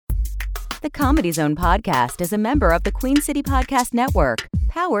The Comedy Zone podcast is a member of the Queen City Podcast Network,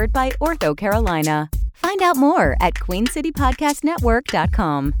 powered by Ortho Carolina. Find out more at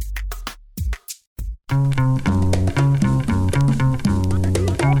queencitypodcastnetwork.com.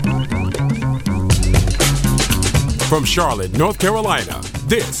 From Charlotte, North Carolina,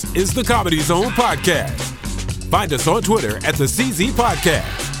 this is the Comedy Zone podcast. Find us on Twitter at the CZ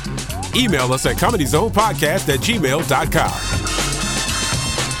Podcast. Email us at comedyzonepodcast@gmail.com.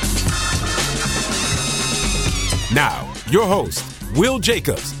 Now, your hosts, Will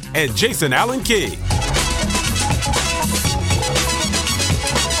Jacobs and Jason Allen King.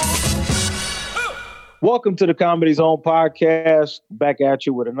 Welcome to the Comedy Zone podcast. Back at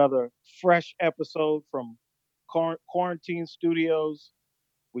you with another fresh episode from Quarantine Studios.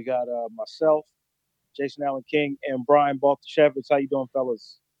 We got myself, Jason Allen King, and Brian Baltashevitz. How you doing,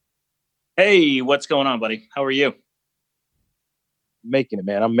 fellas? Hey, what's going on, buddy? How are you? Making it,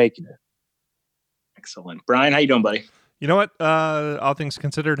 man. I'm making it. Excellent. Brian, how you doing, buddy? You know what? All things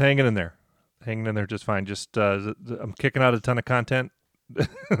considered, hanging in there just fine. Just I'm kicking out a ton of content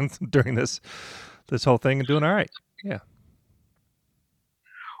during this whole thing and doing all right. Yeah.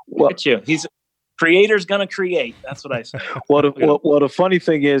 Look at you. Creator's gonna create. That's what I say. Well, the funny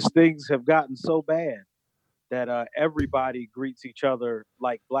thing is, things have gotten so bad that everybody greets each other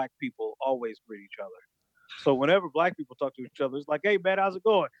like black people always greet each other. So whenever black people talk to each other, it's like, "Hey, man, how's it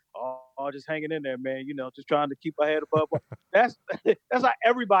going?" "Oh, just hanging in there, man. You know, just trying to keep my head above." That's how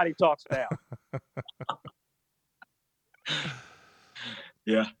everybody talks now.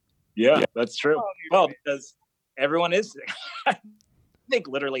 Yeah, that's true. Well, because everyone is, I think,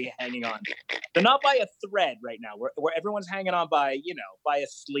 literally hanging on. They're not by a thread right now. Where everyone's hanging on by a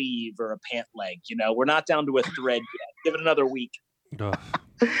sleeve or a pant leg. We're not down to a thread yet. Give it another week.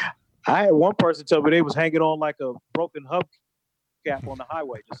 I had one person tell me they was hanging on like a broken hubcap on the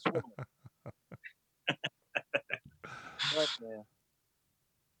highway, just swimming. Man.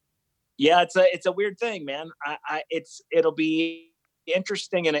 Yeah, it's a weird thing, man. It'll be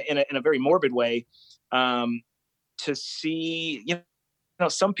interesting in a very morbid way to see.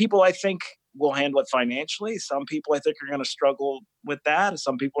 Some people I think will handle it financially. Some people I think are going to struggle with that.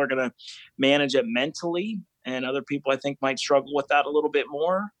 Some people are going to manage it mentally. And other people I think might struggle with that a little bit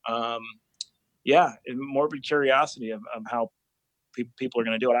more. Morbid curiosity of how people are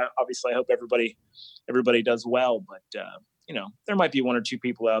going to do it. Obviously, I hope everybody does well. But, there might be one or two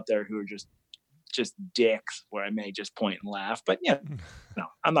people out there who are just dicks where I may just point and laugh. But, no,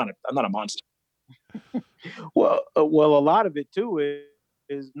 I'm not a monster. Well, a lot of it, too,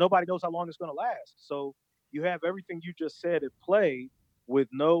 is nobody knows how long it's going to last. So you have everything you just said at play with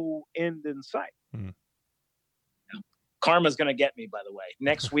no end in sight. Mm. Karma's going to get me, by the way.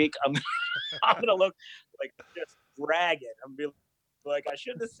 Next week, I'm going to look like just ragged. I'm going to be like, I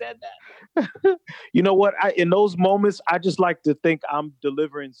shouldn't have said that. You know what? In those moments, I just like to think I'm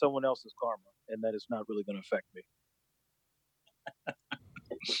delivering someone else's karma and that it's not really going to affect me.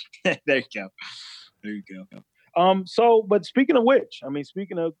 There you go. But speaking of which,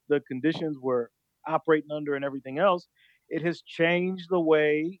 speaking of the conditions we're operating under and everything else, it has changed the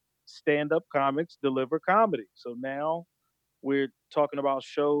way stand-up comics deliver comedy. So now we're talking about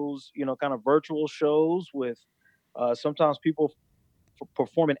shows, kind of virtual shows with sometimes people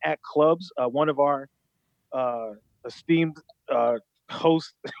performing at clubs. One of our esteemed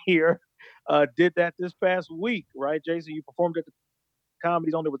hosts here did that this past week, right, Jason? You performed at the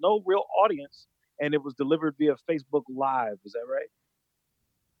Comedy Zone. There was no real audience, and it was delivered via Facebook Live. Is that right?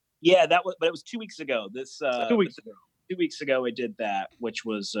 Yeah, but it was 2 weeks ago. 2 weeks ago. 2 weeks ago, I did that, which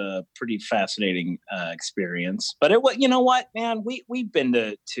was a pretty fascinating experience. But it was, you know what, man, we've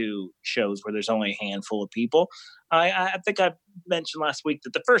been to shows where there's only a handful of people. I think I mentioned last week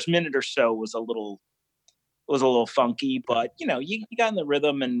that the first minute or so was a little funky, but you got in the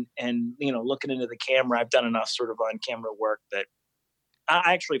rhythm and looking into the camera. I've done enough sort of on camera work that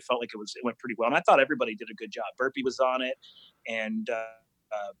I actually felt like it went pretty well, and I thought everybody did a good job. Burpee was on it, and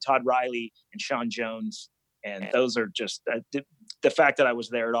Todd Riley and Sean Jones. And those are just the fact that I was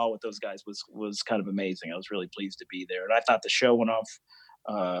there at all with those guys was kind of amazing. I was really pleased to be there, and I thought the show went off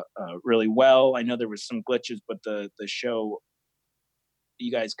really well. I know there was some glitches, but the show,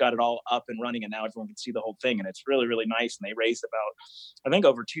 you guys got it all up and running, and now everyone can see the whole thing, and it's really, really nice. And they raised about, I think,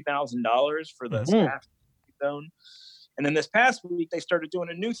 over $2,000 for the staff zone. And then this past week, they started doing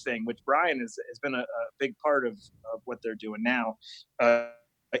a new thing, which Brian has been a big part of what they're doing now.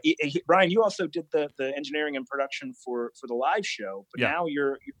 Brian, you also did the engineering and production for the live show, but now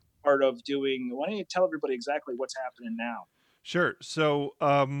you're part of doing. Why don't you tell everybody exactly what's happening now? Sure. So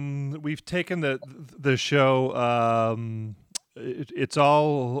we've taken the show it's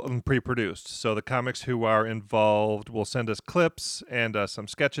all pre-produced. So the comics who are involved will send us clips and some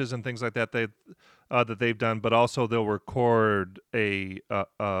sketches and things like that that they've done, but also they'll record a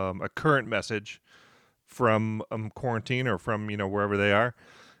current message from quarantine or from wherever they are,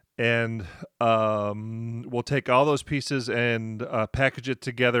 and we'll take all those pieces and package it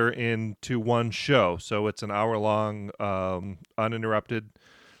together into one show. So it's an hour-long uninterrupted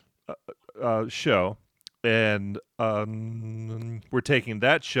show. And we're taking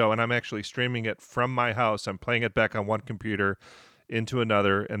that show, and I'm actually streaming it from my house. I'm playing it back on one computer into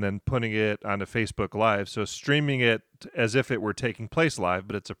another, and then putting it onto Facebook Live. So streaming it as if it were taking place live,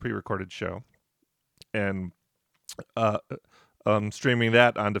 but it's a pre-recorded show. And streaming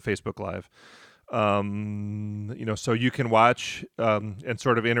that onto Facebook Live. So you can watch and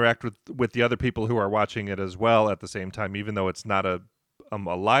sort of interact with the other people who are watching it as well at the same time, even though it's not a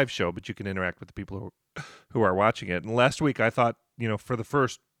live show, but you can interact with the people who are watching it. And last week I thought, for the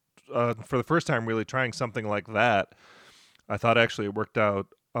first time really trying something like that, I thought actually it worked out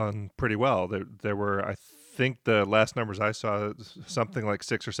pretty well. There were, I think the last numbers I saw, something like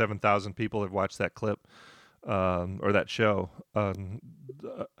 6,000 or 7,000 people have watched that clip or that show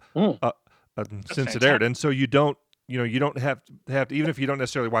since it aired. And so you don't have to, even if you don't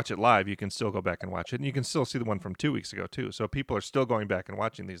necessarily watch it live, you can still go back and watch it, and you can still see the one from 2 weeks ago too. So people are still going back and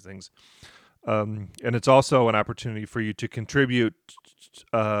watching these things. And it's also an opportunity for you to contribute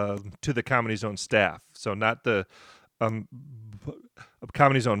to the Comedy Zone staff. So not the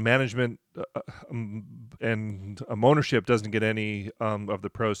Comedy Zone management and ownership doesn't get any of the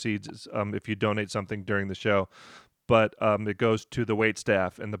proceeds if you donate something during the show, but it goes to the wait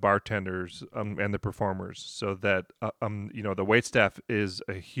staff and the bartenders and the performers. So that the wait staff is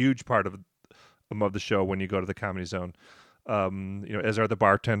a huge part of the show when you go to the Comedy Zone. As are the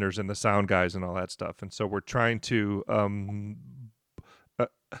bartenders and the sound guys and all that stuff. And so we're trying to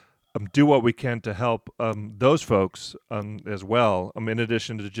do what we can to help those folks as well. In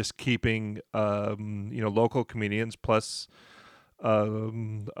addition to just keeping local comedians plus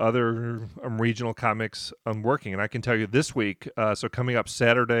other regional comics working. And I can tell you this week, so coming up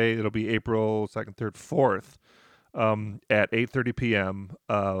Saturday, it'll be April 2nd, 3rd, 4th. At 8:30 p.m.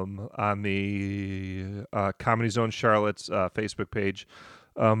 On the Comedy Zone Charlotte's Facebook page,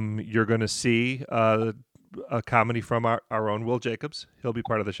 you're going to see a comedy from our own Will Jacobs. He'll be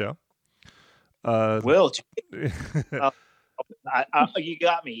part of the show. Will, you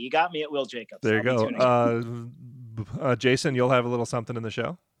got me. You got me at Will Jacobs. There you go. Jason, you'll have a little something in the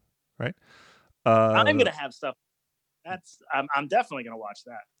show, right? I'm going to have stuff. I'm definitely going to watch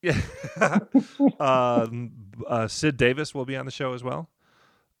that. Yeah. Sid Davis will be on the show as well.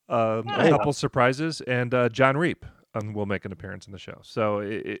 A couple surprises, and John Reap will make an appearance in the show. So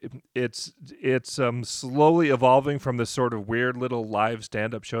it's slowly evolving from this sort of weird little live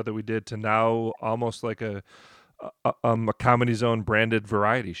stand-up show that we did to now almost like a Comedy Zone branded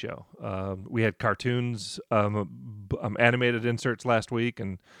variety show. We had cartoons, animated inserts last week,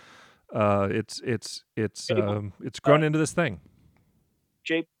 and it's grown into this thing.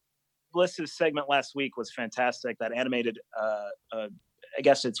 Jay Bliss's segment last week was fantastic. That animated, I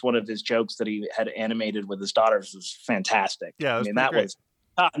guess it's one of his jokes that he had animated with his daughters was fantastic. Yeah, that great. was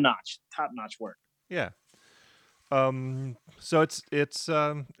top notch work. Yeah. So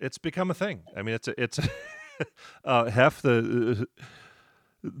it's become a thing. I mean, it's Hef, the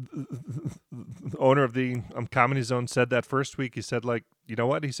owner of the Comedy Zone, said that first week. He said, like, you know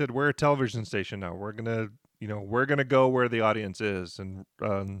what? He said, we're a television station now. We're gonna go where the audience is, and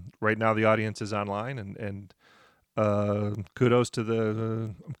right now the audience is online. And kudos to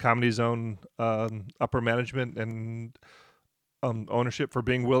the Comedy Zone upper management and ownership for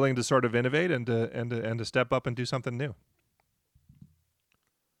being willing to sort of innovate and to step up and do something new.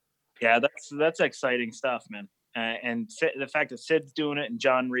 Yeah, that's exciting stuff, man. And the fact that Sid's doing it and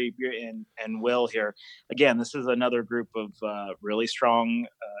John Reap and Will here, again, this is another group of really strong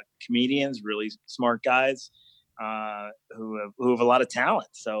comedians, really smart guys who have a lot of talent.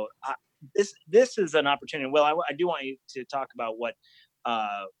 So this is an opportunity. Will, I do want you to talk about what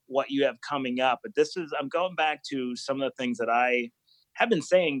you have coming up, but I'm going back to some of the things that I have been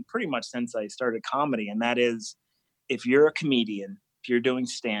saying pretty much since I started comedy, and that is, if you're a comedian, if you're doing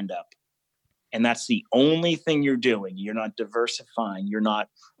stand-up, and that's the only thing you're doing, you're not diversifying, you're not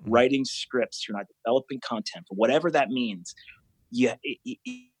writing scripts, you're not developing content, for whatever that means,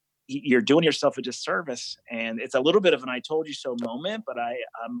 you're doing yourself a disservice. And it's a little bit of an I told you so moment, but I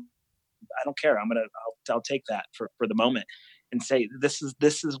don't care. I'll take that for the moment and say, this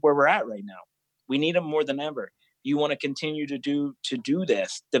is where we're at right now. We need them more than ever. You want to continue to do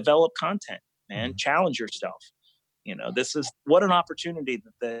this, develop content, man, challenge yourself. This is what an opportunity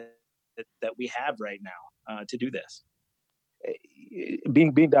that we have right now to do this.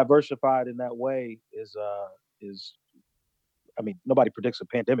 Being diversified in that way is I mean, nobody predicts a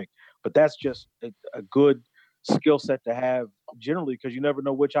pandemic, but that's just a good skill set to have generally, because you never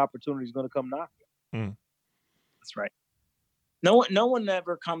know which opportunity is going to come knocking. That's right. No one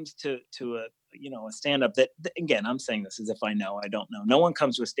ever comes to a stand-up that, again, I'm saying this as if I know, I don't know. No one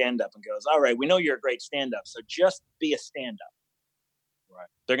comes to a stand-up and goes, all right, we know you're a great stand-up, so just be a stand-up. Right.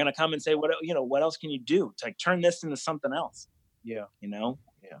 They're going to come and say, what else can you do? It's like, turn this into something else. Yeah.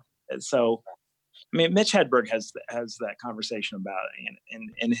 Yeah. And so, I mean, Mitch Hedberg has that conversation about it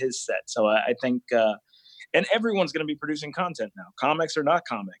in his set. So I think, and everyone's going to be producing content now, comics or not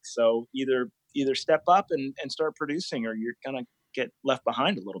comics. So either step up and start producing, or you're going to get left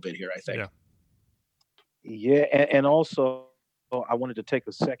behind a little bit here, I think. Yeah. And also I wanted to take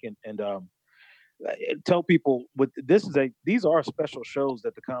a second and tell people these are special shows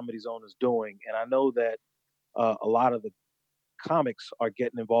that the Comedy Zone is doing. And I know that a lot of the comics are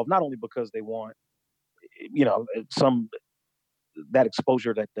getting involved, not only because they want, some that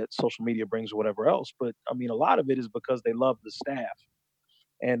exposure that social media brings or whatever else, but I mean, a lot of it is because they love the staff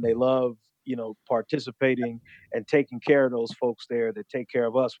and they love, participating and taking care of those folks there that take care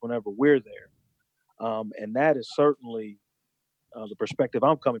of us whenever we're there. And that is certainly the perspective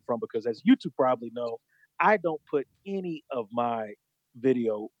I'm coming from, because as you two probably know, I don't put any of my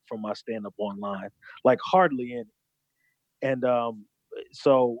video from my stand-up online, like hardly any. And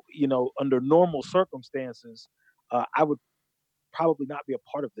so, under normal circumstances, I would probably not be a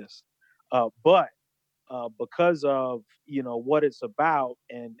part of this. But because of, what it's about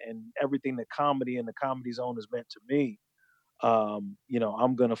and everything that comedy and the Comedy Zone has meant to me, I'm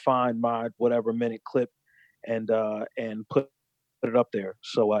going to find my whatever minute clip and put it up there.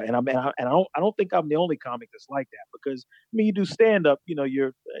 So, and I don't think I'm the only comic that's like that, because I mean, you do stand up,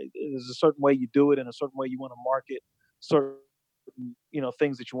 there's a certain way you do it and a certain way you want to market certain,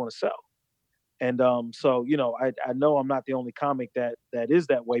 things that you want to sell. And so, I know I'm not the only comic that is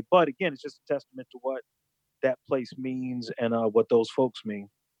that way, but again, it's just a testament to what that place means and what those folks mean.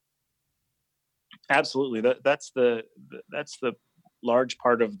 Absolutely. That's the large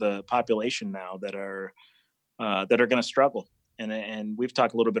part of the population now that are going to struggle. And we've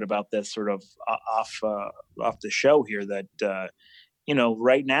talked a little bit about this sort of off the show here, that,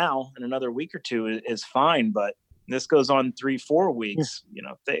 right now in another week or two is fine, but this goes on 3-4 weeks,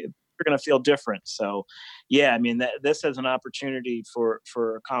 they're going to feel different. So yeah, I mean, this as an opportunity for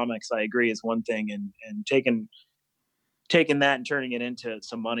comics, I agree, is one thing, and taking that and turning it into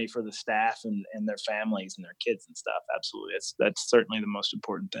some money for the staff and their families and their kids and stuff. Absolutely. That's certainly the most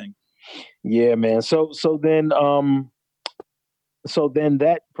important thing. Yeah, man. So then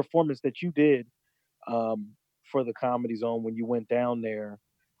that performance that you did for the Comedy Zone when you went down there,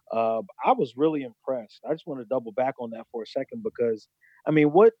 I was really impressed. I just want to double back on that for a second, because I mean,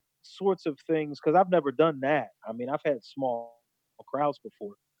 what sorts of things, because I've never done that. I mean, I've had small crowds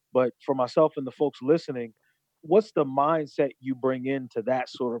before, but for myself and the folks listening, what's the mindset you bring into that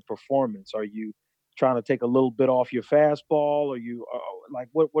sort of performance? Are you trying to take a little bit off your fastball? Or you like,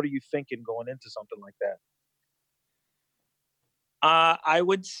 what are you thinking going into something like that? I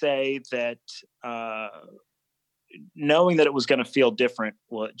would say that knowing that it was going to feel different,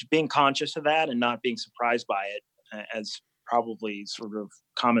 being conscious of that and not being surprised by it, as probably sort of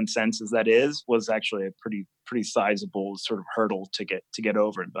common sense as that is, was actually a pretty sizable sort of hurdle to get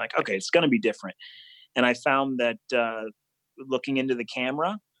over, and be like, okay, it's going to be different. And I found that looking into the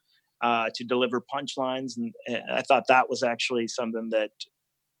camera to deliver punchlines, and I thought that was actually something that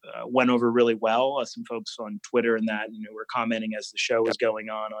went over really well. Some folks on Twitter and that, were commenting as the show was going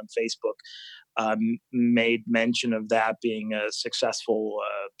on Facebook, made mention of that being a successful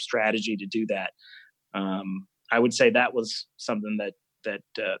strategy to do that. I would say that was something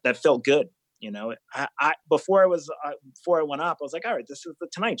that felt good. Before I went up, I was like, all right, this is the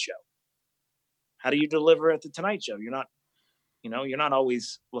Tonight Show. How do you deliver at the Tonight Show? You're not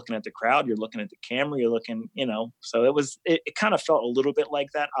always looking at the crowd. You're looking at the camera. You're looking, so it kind of felt a little bit like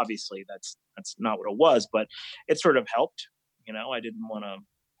that. Obviously that's not what it was, but it sort of helped. I didn't want to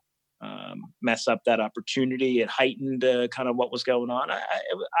mess up that opportunity. It heightened kind of what was going on.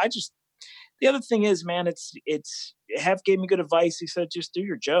 The other thing is, man, Hef gave me good advice. He said, just do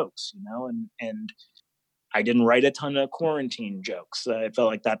your jokes, and I didn't write a ton of quarantine jokes. I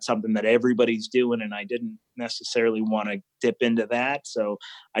felt like that's something that everybody's doing, and I didn't necessarily want to dip into that. So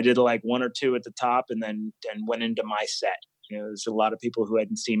I did like 1 or 2 at the top, and then went into my set. There's a lot of people who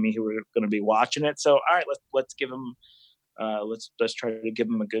hadn't seen me who were going to be watching it. So all right, let's give them, let's try to give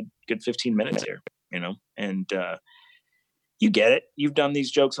them a good 15 minutes here. and you get it. You've done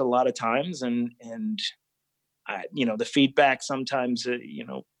these jokes a lot of times, and the feedback sometimes,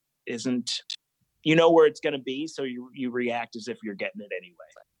 isn't, where it's going to be. So you react as if you're getting it anyway.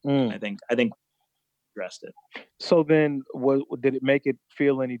 I think addressed it. So then did it make it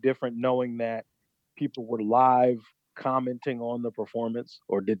feel any different knowing that people were live commenting on the performance,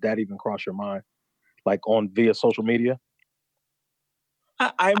 or did that even cross your mind, like via social media?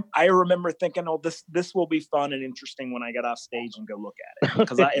 I remember thinking, oh, this will be fun and interesting when I get off stage and go look at it,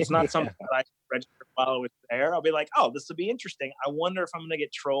 because it's not something that I registered while I was there. I'll be like, oh, this will be interesting. I wonder if I'm going to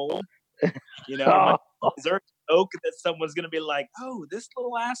get trolled. Is there a joke that someone's going to be like, oh, this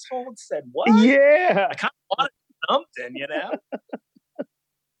little asshole said what? Yeah, I kind of wanted something,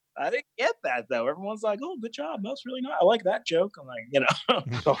 I didn't get that though. Everyone's like, oh, good job. That's really nice. I like that joke. I'm like,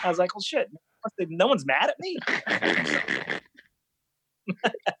 I was like, well, shit. No one's mad at me.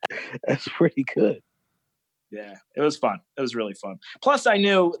 That's pretty good. Yeah, it was fun. It was really fun. Plus, I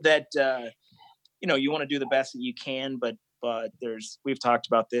knew that you want to do the best that you can, but we've talked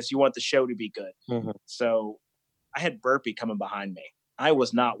about this. You want the show to be good. Mm-hmm. So I had Burpee coming behind me. I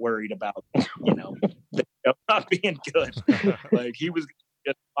was not worried about the show not being good. Like, he was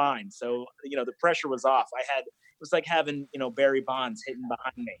just fine. So the pressure was off. It was like having Barry Bonds hitting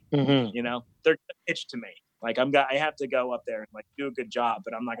behind me. Mm-hmm. They're pitched to me. Like, I have to go up there and do a good job,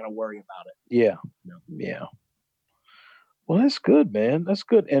 but I'm not going to worry about it. Yeah. Yeah. Well, that's good, man. That's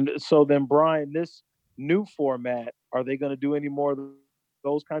good. And so then, Brian, this new format, are they going to do any more of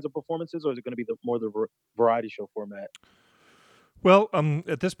those kinds of performances, or is it going to be more the variety show format? Well,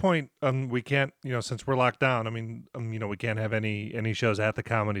 at this point, we can't, since we're locked down. I mean, we can't have any shows at the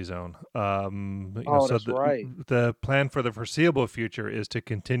Comedy Zone. That's right. The plan for the foreseeable future is to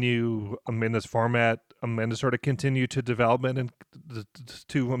continue in this format, and to sort of continue to develop it and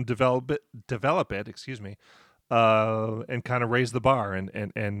to develop it. Excuse me, and kind of raise the bar and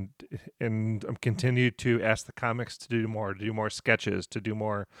continue to ask the comics to do more sketches, to do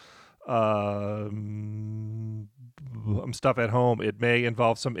more. Stuff at home. It may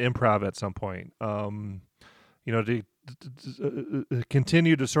involve some improv at some point. To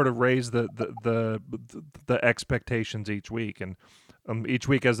continue to sort of raise the expectations each week, and each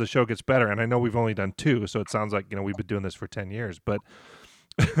week as the show gets better. And I know we've only done 2, so it sounds like we've been doing this for 10 years, but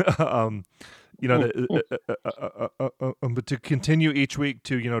but to continue each week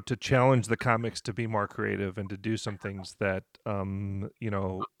to challenge the comics to be more creative and to do some things that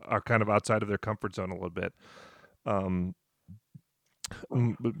are kind of outside of their comfort zone a little bit,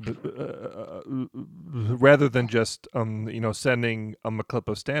 rather than just sending a clip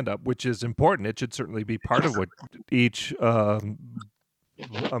of stand-up, which is important. It should certainly be part of what each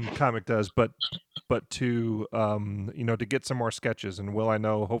comic does, but to to get some more sketches. And Will, I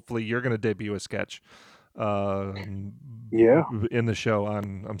know hopefully you're going to debut a sketch in the show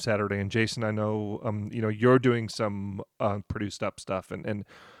on Saturday, and Jason, I know you're doing some produced up stuff, and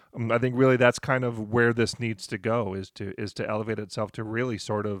I think really that's kind of where this needs to go, is to elevate itself to really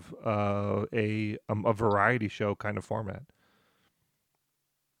sort of a variety show kind of format.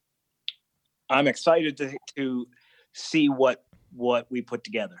 I'm excited to see what we put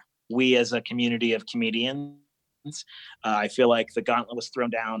together. We as a community of comedians, I feel like the gauntlet was thrown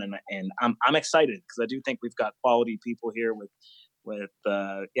down, and I'm excited because I do think we've got quality people here with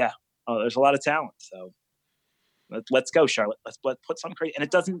there's a lot of talent. So let's go, Charlotte. Let's put some crazy. And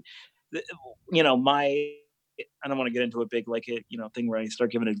it doesn't, I don't want to get into a big thing where I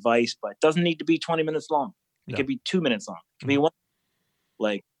start giving advice, but it doesn't need to be 20 minutes long. It could be 2 minutes long. It could be one.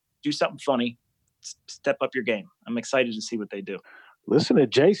 Do something funny. Step up your game. I'm excited to see what they do. Listen to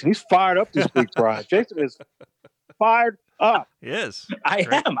Jason. He's fired up this week, Brian. Jason is fired up. Yes. I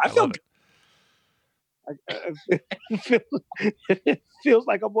am. I feel good. It feels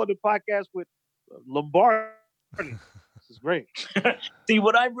like I'm on the podcast with Lombardi. This is great. See, you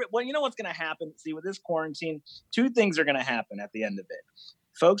know what's going to happen? See, with this quarantine, 2 things are going to happen at the end of it.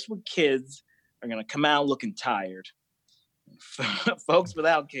 Folks with kids are going to come out looking tired. Folks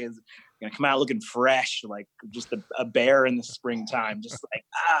without kids are going to come out looking fresh, like just a bear in the springtime. Just like,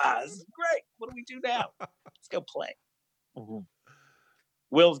 this is great. What do we do now? Let's go play. Mm-hmm.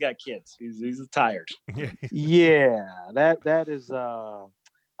 Will's got kids. He's tired. Yeah, that is.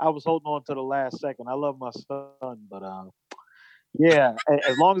 I was holding on to the last second. I love my son, but yeah,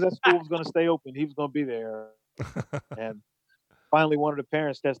 as long as that school was going to stay open, he was going to be there. And finally, one of the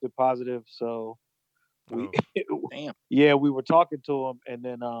parents tested positive, so we were talking to him, and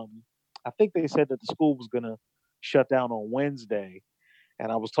then I think they said that the school was going to shut down on Wednesday,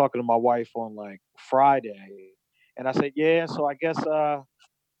 and I was talking to my wife on Friday, and I said, yeah, so I guess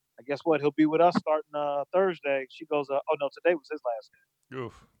I guess what? He'll be with us starting Thursday. She goes, oh no, today was his last day.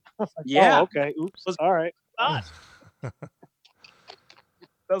 Oof. Like, Yeah. oh, okay. Oops. All right. Gosh. That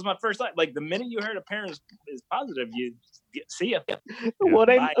was my first time. Like the minute you heard a parent is positive, you see ya. Well,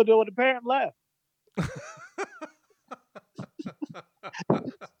 Bye. the parent left.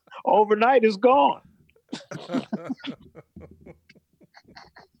 Overnight is gone.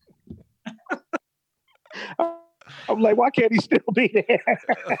 I'm like, why can't he still be there?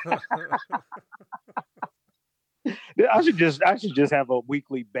 I should just have a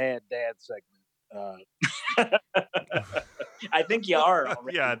weekly bad dad segment. I think you are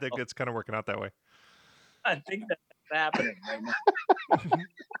already. Yeah, I think it's kind of working out that way. I think that's happening right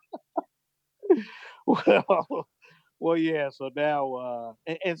now. Well, yeah. So now,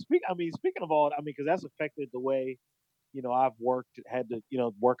 speaking of all, because that's affected the way, I've worked, had to,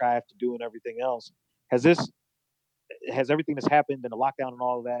 work I have to do and everything else. Has everything that's happened and the lockdown and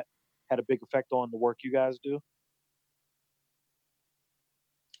all of that had a big effect on the work you guys do?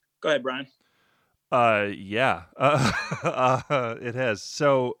 Go ahead, Brian. Yeah, it has.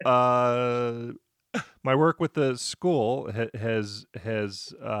 So, my work with the school has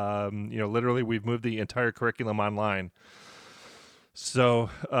literally we've moved the entire curriculum online. So,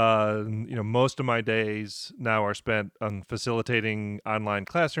 most of my days now are spent on facilitating online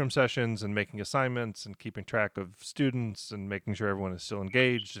classroom sessions and making assignments and keeping track of students and making sure everyone is still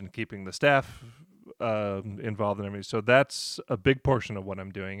engaged and keeping the staff involved in everything. So that's a big portion of what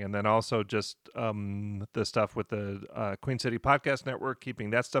I'm doing. And then also just the stuff with the Queen City Podcast Network, keeping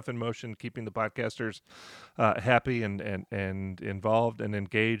that stuff in motion, keeping the podcasters happy and involved and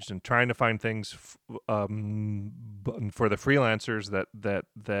engaged, and trying to find things for the freelancers that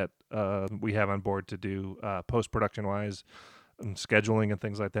we have on board to do post-production wise, and scheduling and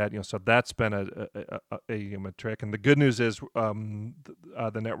things like that. So that's been a trick. And the good news is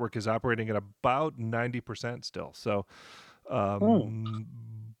the network is operating at about 90% still. So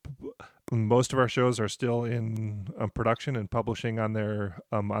most of our shows are still in production and publishing on their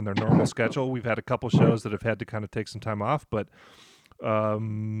normal schedule. We've had a couple shows that have had to kind of take some time off, but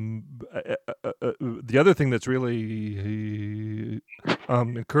the other thing that's really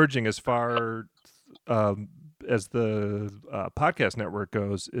encouraging as far as the podcast network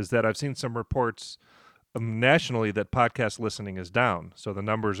goes is that I've seen some reports nationally that podcast listening is down. So the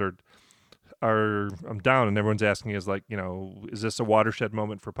numbers are down, and everyone's asking is like, is this a watershed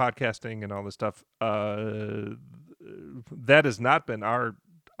moment for podcasting and all this stuff? That has not been our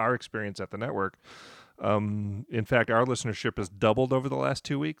experience at the network. In fact, our listenership has doubled over the last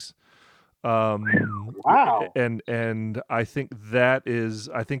 2 weeks. Wow. And I think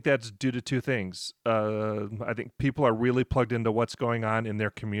that's due to two things. I think people are really plugged into what's going on in their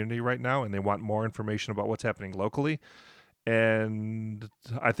community right now, and they want more information about what's happening locally. And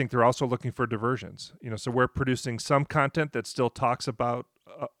I think they're also looking for diversions. So we're producing some content that still talks about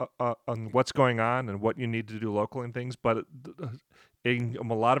on what's going on and what you need to do locally and things, but a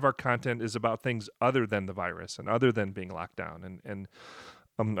lot of our content is about things other than the virus and other than being locked down. And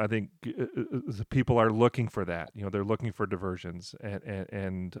I think the people are looking for that. They're looking for diversions,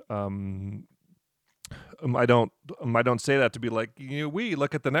 and I don't say that to be like, we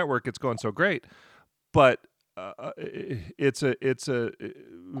look at the network, it's going so great, but it's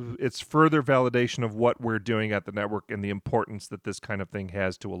further validation of what we're doing at the network and the importance that this kind of thing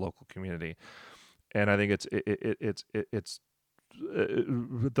has to a local community. And I think it's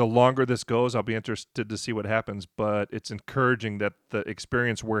the longer this goes, I'll be interested to see what happens, but it's encouraging that the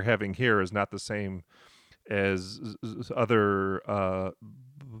experience we're having here is not the same as other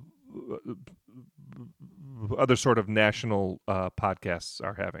sort of national podcasts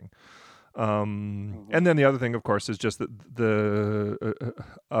are having. And then the other thing, of course, is just the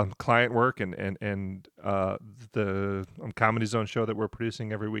client work and the Comedy Zone show that we're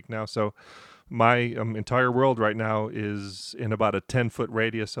producing every week now. So my entire world right now is in about a 10-foot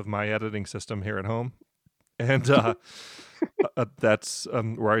radius of my editing system here at home. And that's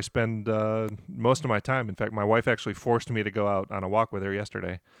where I spend most of my time. In fact, my wife actually forced me to go out on a walk with her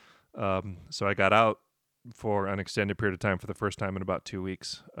yesterday. So I got out for an extended period of time for the first time in about 2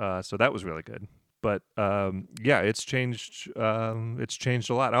 weeks. So that was really good. But yeah, it's changed. It's changed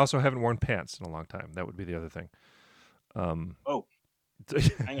a lot. I also haven't worn pants in a long time. That would be the other thing. Hang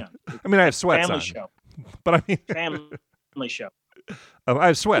on. I mean, I have sweats Family on, show. but I mean, Family show. I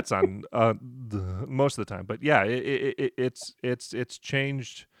have sweats on most of the time. But yeah, it's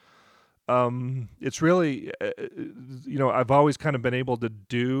changed. It's really, I've always kind of been able to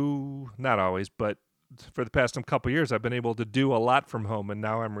do, not always, but for the past couple of years, I've been able to do a lot from home, and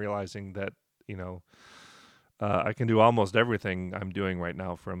now I'm realizing that I can do almost everything I'm doing right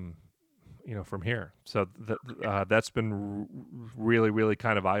now from here. So that's been really, really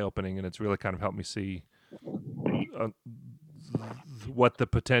kind of eye-opening, and it's really kind of helped me see what the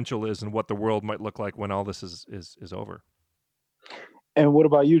potential is and what the world might look like when all this is over. And what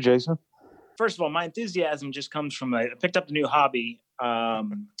about you, Jason? First of all, my enthusiasm just comes from I picked up a new hobby,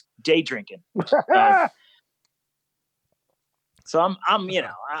 day drinking. So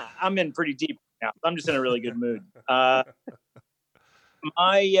I'm in pretty deep now. I'm just in a really good mood. I'll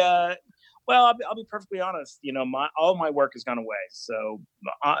be perfectly honest. All my work has gone away. So,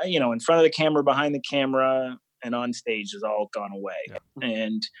 in front of the camera, behind the camera, and on stage has all gone away. Yeah.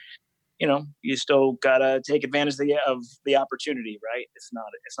 And, you still gotta take advantage of the opportunity, right? It's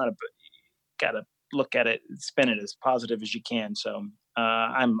not gotta look at it, spin it as positive as you can. So,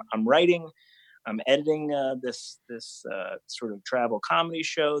 I'm writing. I'm editing this sort of travel comedy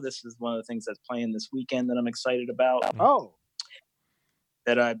show. This is one of the things that's playing this weekend that I'm excited about. Oh,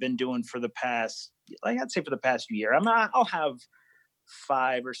 that I've been doing for the past year. I'll have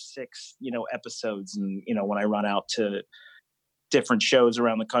 5 or 6, episodes, and when I run out to different shows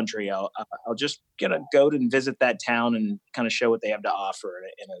around the country, I'll just go and visit that town and kind of show what they have to offer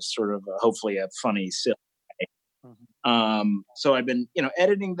in a sort of hopefully a funny, silly way. Mm-hmm. So I've been,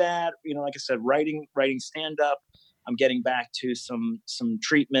 editing that, like I said, writing stand-up. I'm getting back to some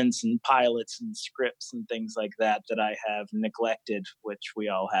treatments and pilots and scripts and things like that I have neglected, which we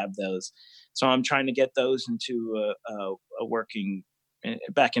all have those. So I'm trying to get those into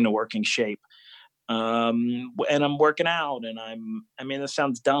back into working shape. And I'm working out, and this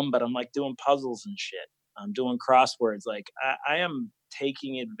sounds dumb, but I'm like doing puzzles and shit. I'm doing crosswords. Like I am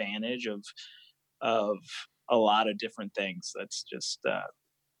taking advantage of a lot of different things. That's just,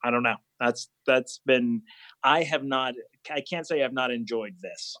 I don't know. That's been, I can't say I've not enjoyed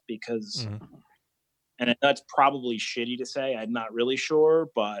this because, and that's probably shitty to say. I'm not really sure,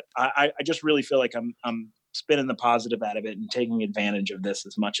 but I just really feel like I'm spinning the positive out of it and taking advantage of this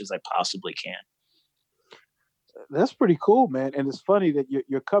as much as I possibly can. That's pretty cool, man. And it's funny that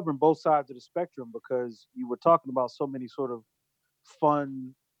you're covering both sides of the spectrum, because you were talking about so many sort of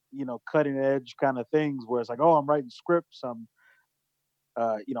fun, cutting edge kind of things where it's like, oh, I'm writing scripts, I'm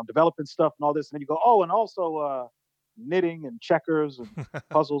developing stuff and all this. And then you go, oh, and also knitting and checkers and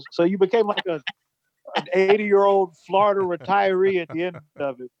puzzles. So you became like an 80-year-old Florida retiree at the end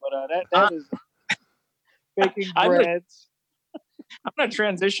of it. But that is baking breads. I'm going to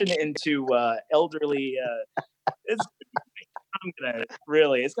transition into elderly. It's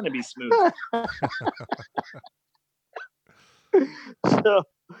going to be smooth. So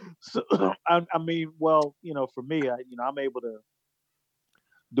I mean, well, for me, I'm able to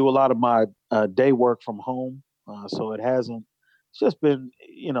do a lot of my day work from home. So it's just been,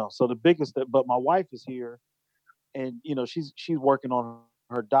 so the biggest, but my wife is here, and, she's working on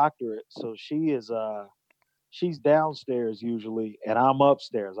her doctorate. So she's downstairs usually, and I'm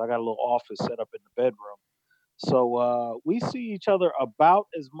upstairs. I got a little office set up in the bedroom. So we see each other about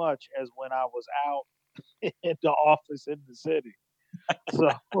as much as when I was out in the office in the city. So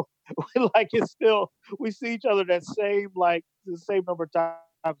we see each other the same number of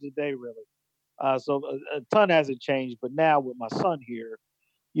times a day, really. So a ton hasn't changed, but now with my son here,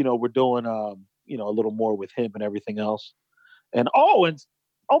 we're doing a little more with him and everything else. And oh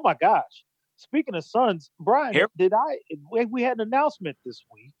my gosh, speaking of sons, Brian, we had an announcement this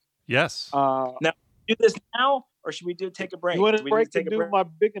week. Yes. Now, do this now, or should we take a break? You want to break to do my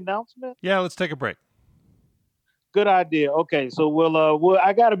big announcement? Yeah, let's take a break. Good idea. Okay, so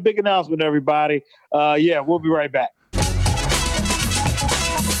I got a big announcement, everybody. We'll be right back.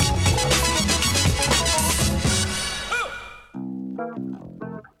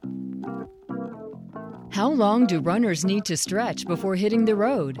 How long do runners need to stretch before hitting the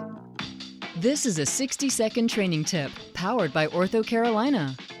road? This is a 60-second training tip powered by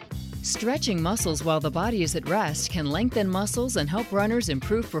OrthoCarolina. Stretching muscles while the body is at rest can lengthen muscles and help runners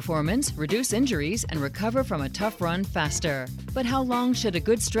improve performance, reduce injuries, and recover from a tough run faster. But how long should a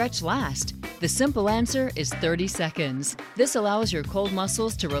good stretch last? The simple answer is 30 seconds. This allows your cold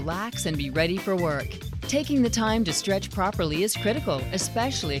muscles to relax and be ready for work. Taking the time to stretch properly is critical,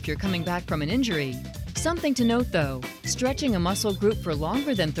 especially if you're coming back from an injury. Something to note though, stretching a muscle group for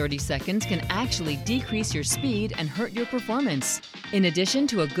longer than 30 seconds can actually decrease your speed and hurt your performance. In addition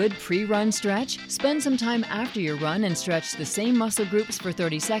to a good pre-run stretch, spend some time after your run and stretch the same muscle groups for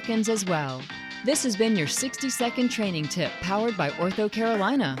 30 seconds as well. This has been your 60-second training tip powered by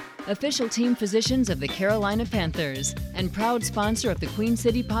OrthoCarolina, official team physicians of the Carolina Panthers, and proud sponsor of the Queen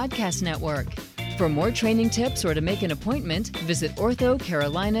City Podcast Network. For more training tips or to make an appointment, visit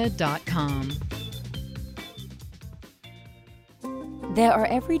orthocarolina.com. There are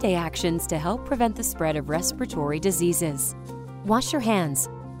everyday actions to help prevent the spread of respiratory diseases. Wash your hands.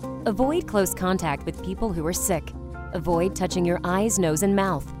 Avoid close contact with people who are sick. Avoid touching your eyes, nose, and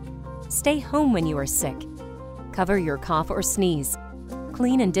mouth. Stay home when you are sick. Cover your cough or sneeze.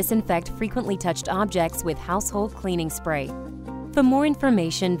 Clean and disinfect frequently touched objects with household cleaning spray. For more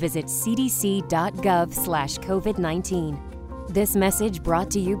information, visit cdc.gov/COVID-19. This message brought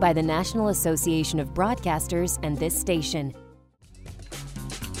to you by the National Association of Broadcasters and this station.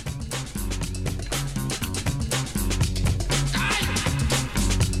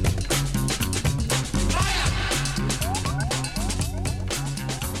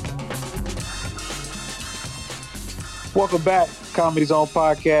 Welcome back, Comedy Zone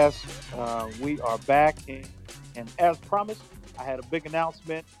Podcast. We are back, and as promised, I had a big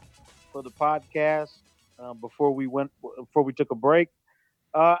announcement for the podcast before we took a break.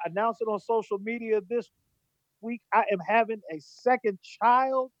 Announced it on social media this week. I am having a second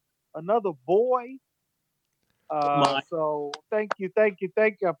child, another boy. So thank you. I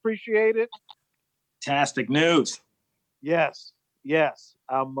appreciate it. Fantastic news. Yes.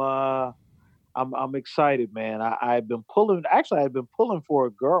 I'm excited, man. I've been pulling for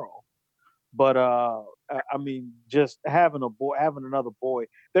a girl, but I mean, just having another boy,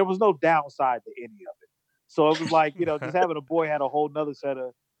 there was no downside to any of it. So it was like, just having a boy had a whole nother set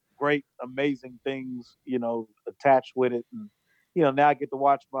of great, amazing things, attached with it. And, now I get to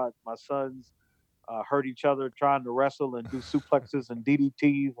watch my sons hurt each other trying to wrestle and do suplexes and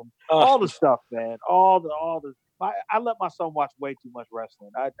DDTs and all the stuff, man. I let my son watch way too much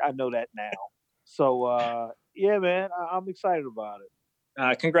wrestling. I know that now. So, yeah, man, I'm excited about it.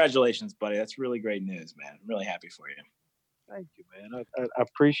 Congratulations, buddy. That's really great news, man. I'm really happy for you. Thank you, man. I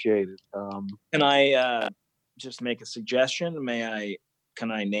appreciate it. Can I just make a suggestion?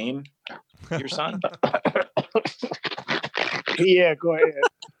 Can I name your son? Yeah, go ahead.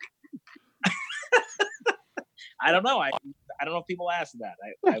 I don't know. I don't know if people ask that.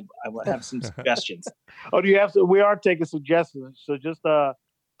 I will have some suggestions. Oh, do you have to? We are taking suggestions. So just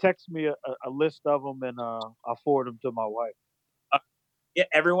text me a list of them, and I'll forward them to my wife. Yeah,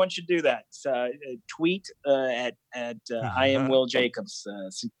 everyone should do that. Tweet at I am Will Jacobs.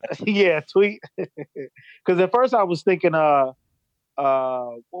 Yeah, tweet. Because at first I was thinking, what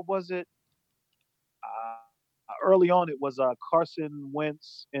was it? Early on, it was Carson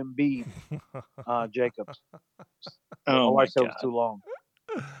Wentz Embiid Jacobs. Oh, my wife said it was too long.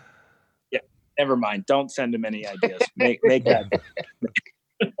 Yeah, never mind. Don't send him any ideas. Make that.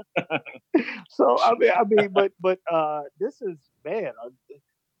 So I mean, but this is man.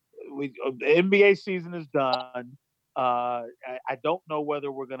 The NBA season is done. I don't know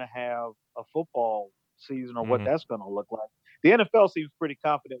whether we're going to have a football season or what that's going to look like. The NFL seems pretty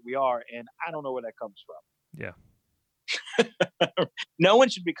confident we are, and I don't know where that comes from. Yeah. No one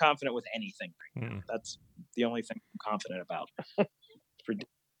should be confident with anything. That's the only thing I'm confident about.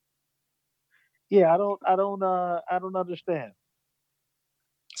 Yeah, I don't understand.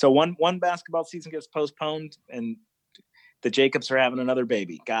 So one basketball season gets postponed, and the Jacobs are having another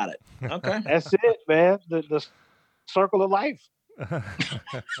baby. Got it. Okay, that's it, man. The circle of life.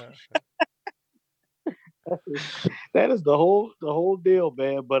 That is the whole deal,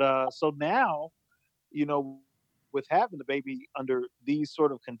 man. But so now, with having the baby under these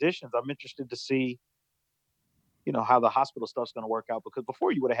sort of conditions, I'm interested to see, how the hospital stuff's going to work out. Because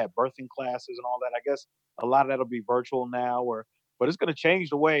before you would have had birthing classes and all that. I guess a lot of that'll be virtual now, but it's going to change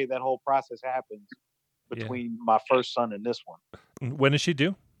the way that whole process happens between my first son and this one. When is she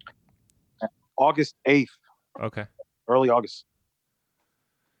due? August 8th. Okay. Early August.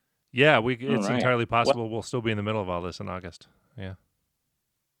 Yeah, it's entirely possible we'll still be in the middle of all this in August. Yeah.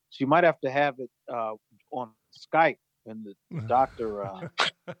 So you might have to have it on Skype, and the doctor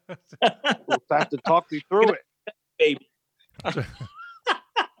will have to talk me through it. Baby.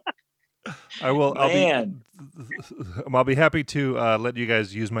 I'll be happy to let you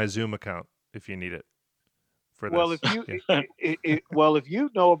guys use my Zoom account if you need it for this. Well, if you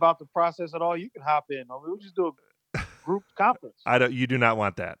know about the process at all, you can hop in. We'll just do a group conference. You do not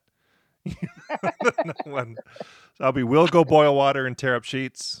want that. So I'll be Will go boil water and tear up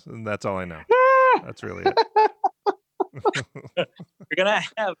sheets, and that's all I know. That's really it.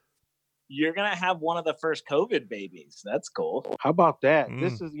 You're gonna have one of the first COVID babies. That's cool. How about that?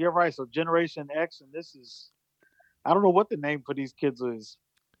 You're right. So Generation X, and this is, I don't know what the name for these kids is.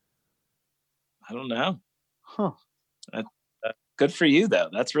 I don't know. Huh. Good for you, though.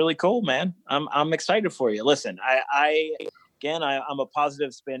 That's really cool, man. I'm excited for you. Listen, I'm a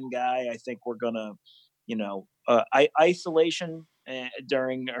positive spin guy. I think we're gonna, isolation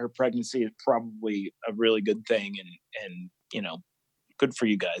during her pregnancy is probably a really good thing, and good for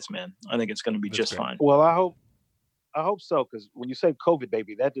you guys, man. I think it's going to be just fine. Well, I hope so, because when you say COVID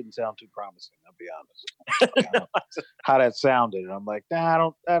baby, that didn't sound too promising. I'll be honest. How that sounded, and I'm like,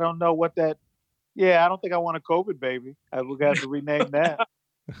 nah, I don't know what that. Yeah, I don't think I want a COVID baby. We got to rename that.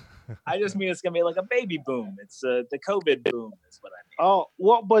 I just mean it's gonna be like a baby boom. It's the COVID boom is what I mean. Oh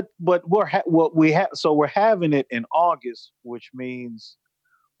well, but we're having it in August, which means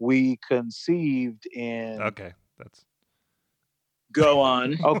we conceived in. Okay, that's. Go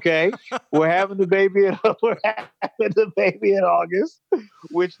on. Okay, we're having the baby in August,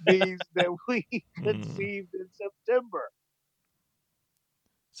 which means that we conceived in September.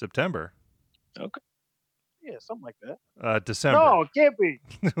 September. Okay. Yeah, something like that. December. No, it can't be.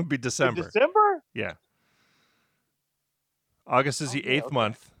 It would be December. December? Yeah. August is the 8th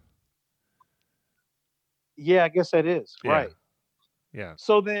month. Yeah, I guess that is. Yeah. Right. Yeah.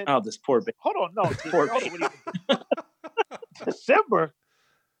 So then. Oh, this poor baby. Hold on. No. Poor baby. December?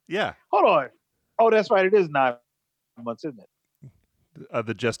 Yeah. Hold on. Oh, that's right. It is 9 months, isn't it?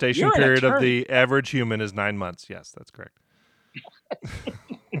 The gestation period of the average human is 9 months. Yes, that's correct.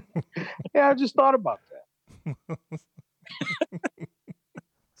 Yeah, I just thought about that.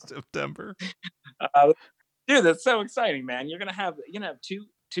 September. Dude, that's so exciting, man. You're gonna have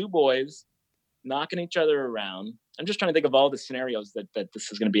two boys knocking each other around. I'm just trying to think of all the scenarios that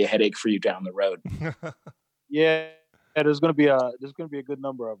this is gonna be a headache for you down the road. Yeah, there's gonna be a good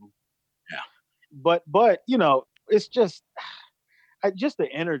number of them. Yeah, but it's just the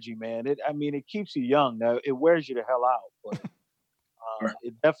energy, man. It keeps you young. Now it wears you the hell out, but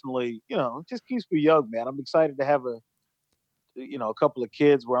it definitely just keeps me young, man. I'm excited to have a couple of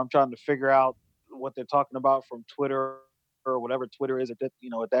kids where I'm trying to figure out what they're talking about from Twitter or whatever Twitter is at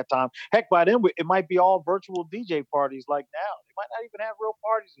that time. Heck, by then it might be all virtual DJ parties like now. They might not even have real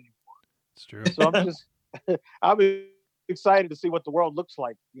parties anymore. It's true. So I'm excited to see what the world looks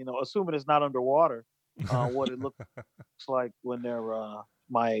like, assuming it's not underwater, what it looks like when they're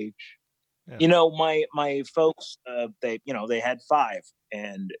my age. Yeah. My folks, they had 5,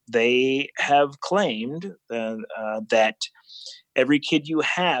 and they have claimed that every kid you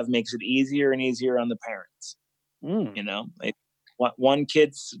have makes it easier and easier on the parents. One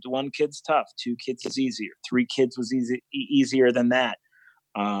kid's tough, 2 kids is easier, 3 kids was easier than that.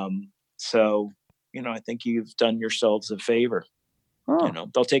 So I think you've done yourselves a favor.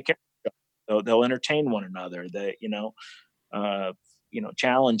 They'll take care of them. They'll entertain one another. They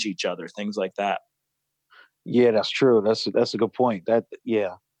challenge each other, things like that. Yeah, that's true. That's a good point.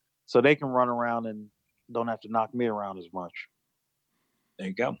 So they can run around and don't have to knock me around as much. There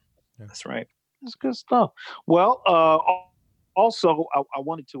you go. Yeah. That's right. That's good stuff. Well, also I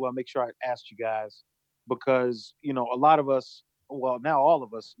wanted to make sure I asked you guys, because a lot of us, well, now all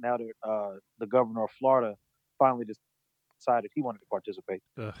of us, now that the governor of Florida finally decided he wanted to participate,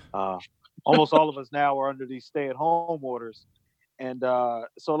 almost all of us now are under these stay-at-home orders. And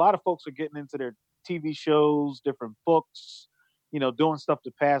so a lot of folks are getting into their TV shows, different books, doing stuff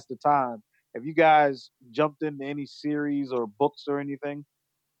to pass the time. Have you guys jumped into any series or books or anything?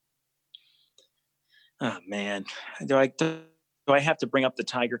 Oh man, do I have to bring up the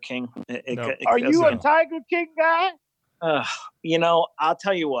Tiger King? No. Are you a Tiger King guy? I'll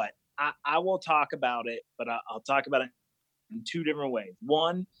tell you what. I will talk about it, but I'll talk about it in 2 different ways.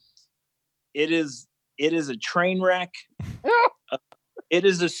 One, it is a train wreck. It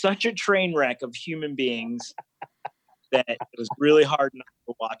is such a train wreck of human beings that it was really hard not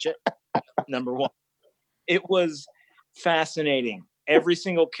to watch it. Number one, it was fascinating. Every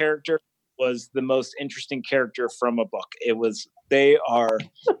single character was the most interesting character from a book. They are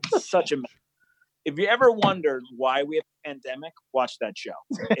such a. If you ever wondered why we have a pandemic, watch that show.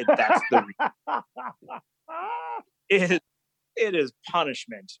 That's the reason. It is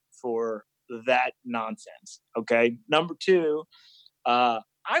punishment for that nonsense. Okay. Number 2,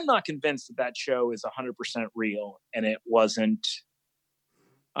 I'm not convinced that show is 100% real, and it wasn't.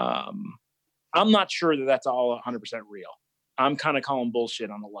 I'm not sure that that's all 100% real. I'm kind of calling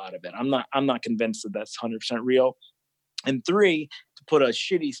bullshit on a lot of it. I'm not convinced that that's 100% real. And 3, to put a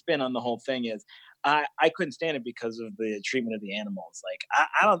shitty spin on the whole thing is, I couldn't stand it because of the treatment of the animals. Like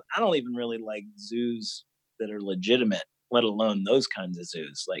I don't even really like zoos that are legitimate, let alone those kinds of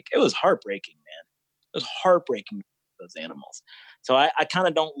zoos. Like, it was heartbreaking, man. It was heartbreaking, those animals. So I kind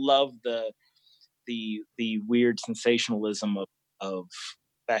of don't love the weird sensationalism of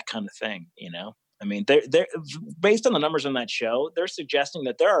that kind of thing. I mean, they're based on the numbers on that show, they're suggesting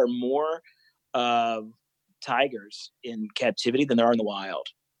that there are more tigers in captivity than there are in the wild,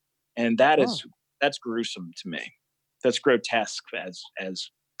 and that's gruesome to me. That's grotesque as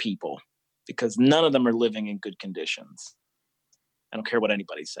people, because none of them are living in good conditions. I don't care what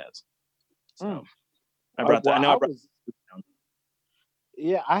anybody says. So I Well, brought that. I know I brought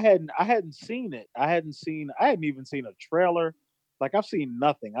Yeah, I hadn't seen it. I hadn't even seen a trailer. Like, I've seen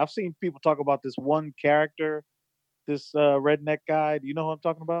nothing. I've seen people talk about this one character, this redneck guy. Do you know who I'm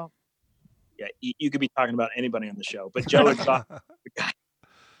talking about? Yeah, you could be talking about anybody on the show, but Joe Exotic, the guy,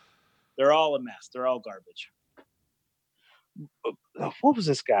 they're all a mess. They're all garbage. What was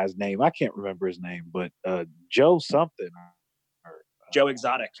this guy's name? I can't remember his name, but Joe something. Joe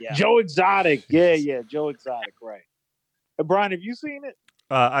Exotic, yeah. Joe Exotic. Yeah, Joe Exotic, right. Brian, have you seen it?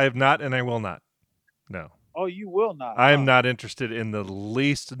 I have not, and I will not. No. Oh, you will not. I am not interested in the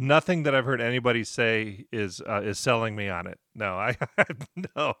least. Nothing that I've heard anybody say is selling me on it. No, I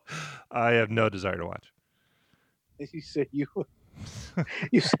have no desire to watch. You said you've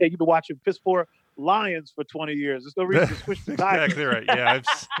been watching piss poor Lions for 20 years. There's no reason to switch to Tigers. Exactly right. Yeah,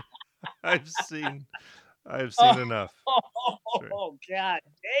 I've seen enough. Oh God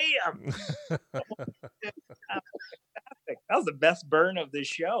damn! That was the best burn of the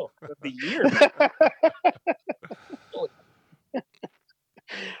show of the year.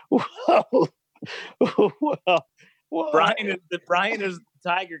 well, Brian is the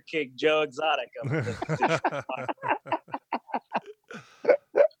Tiger King, Joe Exotic.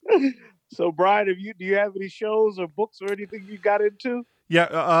 So, Brian, do you have any shows or books or anything you got into?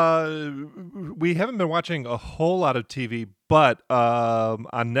 Yeah, we haven't been watching a whole lot of TV, but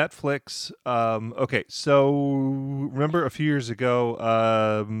on Netflix. Okay, so remember a few years ago,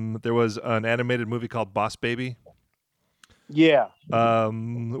 there was an animated movie called Boss Baby. Yeah.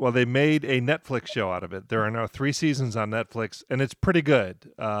 Well, they made a Netflix show out of it. There are now 3 seasons on Netflix, and it's pretty good.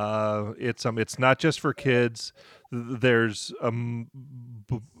 It's not just for kids. There's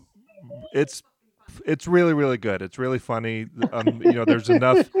it's really, really good. It's really funny. There's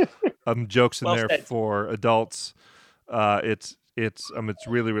enough jokes in there for adults. It's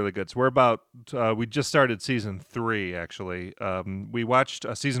really, really good. So we're about we just started season 3 actually. We watched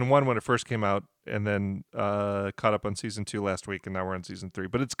season 1 when it first came out, and then caught up on season 2 last week, and now we're on season 3.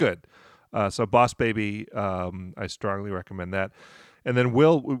 But it's good. So Boss Baby, I strongly recommend that. And then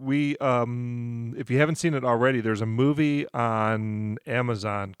if you haven't seen it already, there's a movie on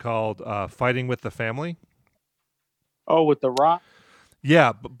Amazon called Fighting with the Family. Oh, with The Rock?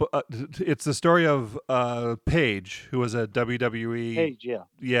 Yeah, but it's the story of Paige, who was a WWE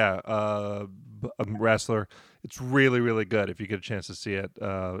wrestler. It's really, really good if you get a chance to see it.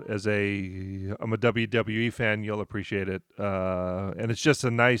 I'm a WWE fan, you'll appreciate it. And it's just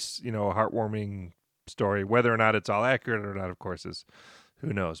a nice, heartwarming story. Whether or not it's all accurate or not, of course, is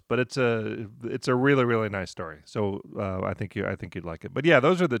who knows. But it's a really, really nice story. So I think you'd like it. But yeah,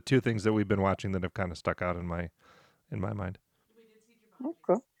 those are the 2 things that we've been watching that have kind of stuck out in my mind.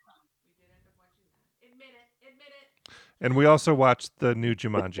 Okay. And we also watched the new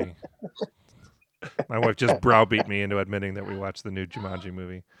Jumanji. My wife just browbeat me into admitting that we watched the new Jumanji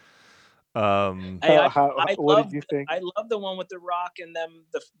movie. What did you think? I love the one with The Rock and them.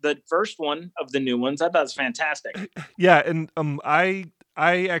 The first one of the new ones, I thought it was fantastic. Yeah, and I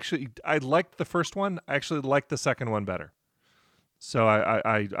liked the first one. I actually liked the second one better. So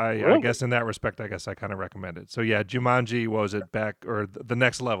I guess in that respect, I kind of recommend it. So yeah, Jumanji, what was it, back or the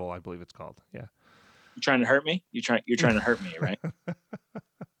next level, I believe it's called. Yeah. You trying to hurt me? You're trying to hurt me, right?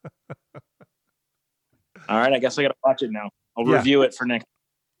 All right, I guess I got to watch it now. I'll review it for next.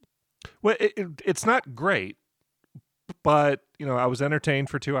 Well, it's not great, but I was entertained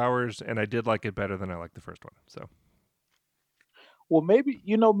for 2 hours, and I did like it better than I liked the first one. So. Well, maybe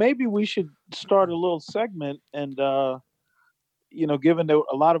we should start a little segment, and given that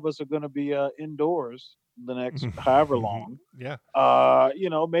a lot of us are going to be indoors the next however long, yeah,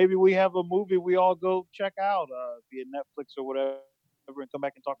 maybe we have a movie we all go check out via Netflix or whatever, and come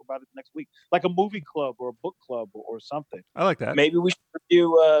back and talk about it next week, like a movie club or a book club or something. I like that. Maybe we should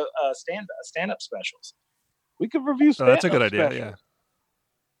review stand-up specials. We could review stand-up that's a good idea. specials.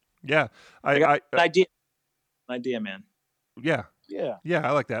 Yeah. I got an idea, man. Yeah. Yeah,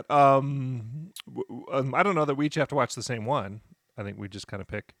 I like that. I don't know that we each have to watch the same one. I think we just kind of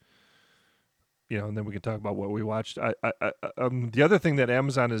pick, and then we can talk about what we watched. The other thing that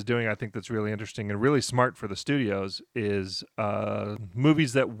Amazon is doing, I think that's really interesting and really smart for the studios is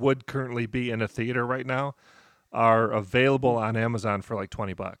movies that would currently be in a theater right now are available on Amazon for like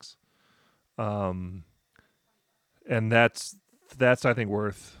 $20. And that's I think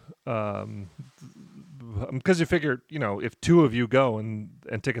worth, because you figure, if 2 of you go and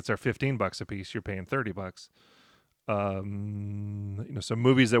tickets are $15 a piece, you're paying $30. Some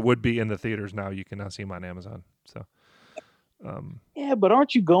movies that would be in the theaters now, you can now see them on Amazon. So, yeah, but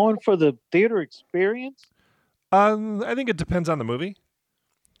aren't you going for the theater experience? I think it depends on the movie.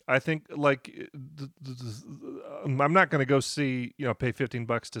 I think like I'm not going to go see, pay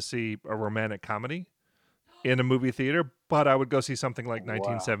 $15 to see a romantic comedy in a movie theater, but I would go see something like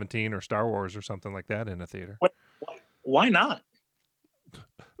 1917 or Star Wars or something like that in a theater. Why not?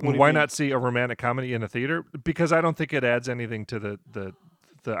 Why not see a romantic comedy in a theater? Because I don't think it adds anything to the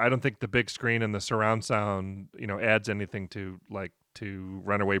I don't think the big screen and the surround sound, adds anything to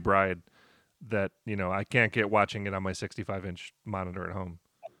Runaway Bride that, I can't get watching it on my 65-inch monitor at home.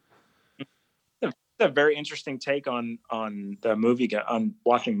 It's a very interesting take on the movie, on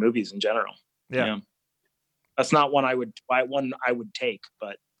watching movies in general. Yeah. That's not one I would take,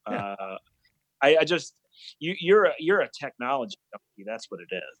 but I just you're a technology company. That's what it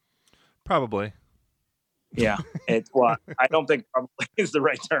is. Probably. Yeah. I don't think probably is the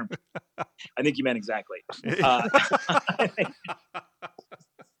right term. I think you meant exactly.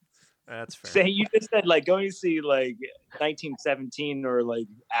 That's fair. Say you just said going to see 1917 or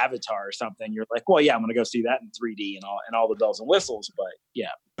Avatar or something. You're like, well, yeah, I'm going to go see that in 3D and all the bells and whistles. But yeah,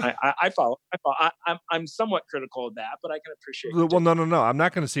 I follow. I'm somewhat critical of that, but I can appreciate. Well, no. I'm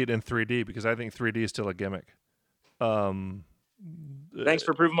not going to see it in 3D because I think 3D is still a gimmick. Thanks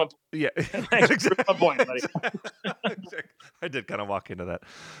for proving my point. Yeah, thanks for proving my point, buddy. I did kind of walk into that.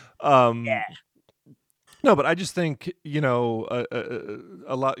 Yeah. No, but I just think, a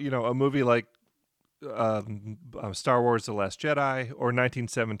lot, a movie like Star Wars The Last Jedi or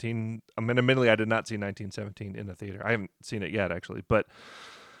 1917. I mean, admittedly, I did not see 1917 in the theater. I haven't seen it yet, actually. But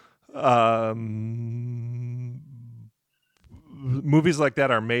movies like that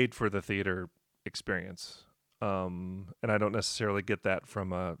are made for the theater experience. And I don't necessarily get that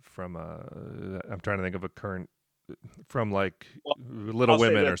from I'm trying to think of a current, from Little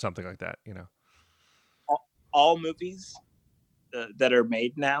Women or something like that, All movies that are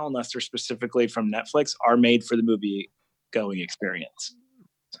made now, unless they're specifically from Netflix, are made for the movie going experience.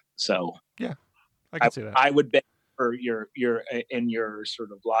 So yeah, I can see that. I would bet for your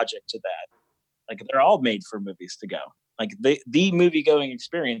sort of logic to that. They're all made for movies to go. The movie going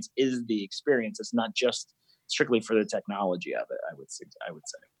experience is the experience. It's not just strictly for the technology of it. I would say.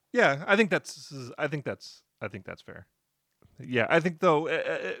 Yeah, I think that's fair. Yeah, I think though.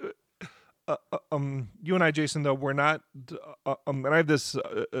 You and I, Jason, though, we're not. And I have this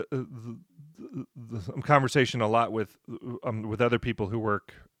conversation a lot with other people who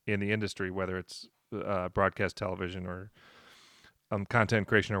work in the industry, whether it's broadcast television or content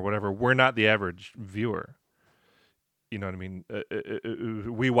creation or whatever. We're not the average viewer. You know what I mean?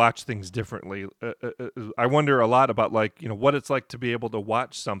 We watch things differently. I wonder a lot about what it's like to be able to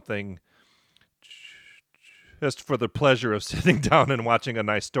watch something just for the pleasure of sitting down and watching a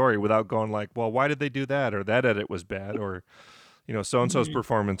nice story without going well, why did they do that? Or that edit was bad, or, so-and-so's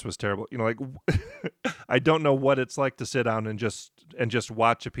performance was terrible. I don't know what it's like to sit down and just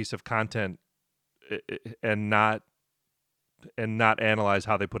watch a piece of content and not analyze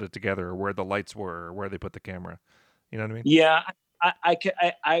how they put it together or where the lights were or where they put the camera. You know what I mean? Yeah.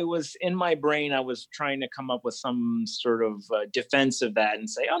 I was in my brain. I was trying to come up with some sort of defense of that and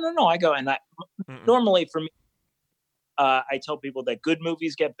say, oh, no, I go. And normally for me, I tell people that good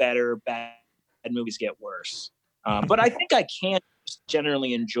movies get better, bad movies get worse. But I think I can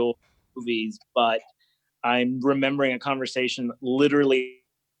generally enjoy movies. But I'm remembering a conversation literally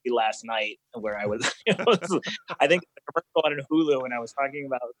last night where I was, I think the commercial on Hulu, and I was talking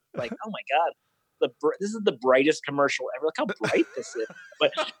about oh my God, this is the brightest commercial ever. Look how bright this is.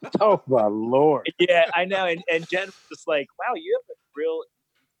 But oh my Lord. Yeah, I know. And Jen was just wow, you have a real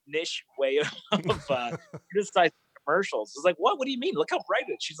niche way of criticizing commercials. It's what do you mean? Look how bright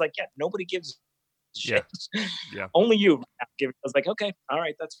it is. She's yeah, nobody gives shit. Yeah. Only you give it. I was okay, all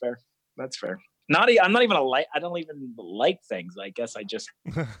right, that's fair. I'm not even I don't even like things. I guess I just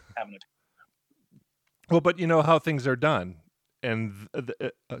haven't. Well, but how things are done. And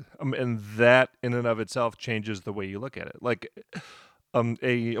that in and of itself changes the way you look at it. I'm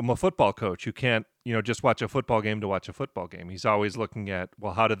a football coach who can't, just watch a football game to watch a football game. He's always looking at,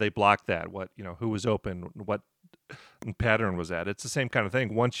 well, how did they block that? What, who was open? What pattern was that? It's the same kind of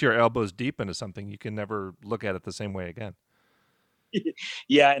thing. Once your elbow's deep into something, you can never look at it the same way again.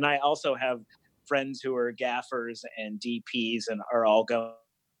 Yeah, and I also have friends who are gaffers and DPs and are all going,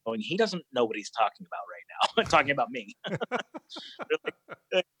 he doesn't know what he's talking about right now. Talking about me.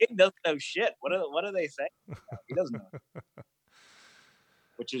 He doesn't know shit. What are they saying? He doesn't know.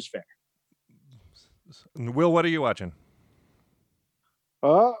 Which is fair. Will, what are you watching?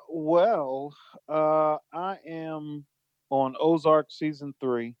 Well, I am on Ozark season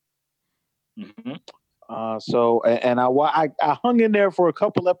 3. Mm-hmm. So I hung in there for a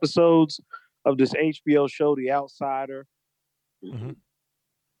couple episodes of this HBO show, The Outsider. Mhm.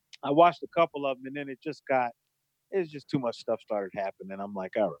 I watched a couple of them, and then it's just too much stuff started happening. I'm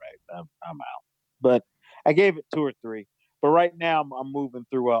like, all right, I'm out. But I gave it 2 or 3. But right now, I'm moving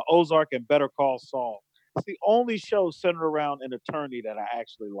through Ozark and Better Call Saul. It's the only show centered around an attorney that I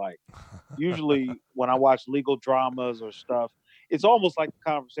actually like. Usually, when I watch legal dramas or stuff, it's almost like the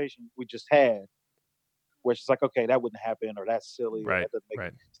conversation we just had, where she's like, okay, that wouldn't happen, or that's silly, or Right, that doesn't make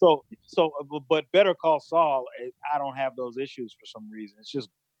right. but Better Call Saul, I don't have those issues for some reason. It's just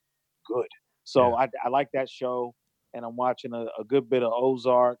good. So Yeah. I like that show, and I'm watching a good bit of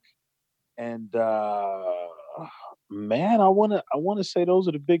Ozark, and man, I wanna say those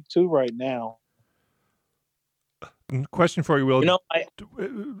are the big 2 right now. Question for you, Will. You know,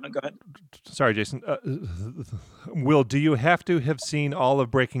 go ahead. Sorry, Jason. Will, do you have to have seen all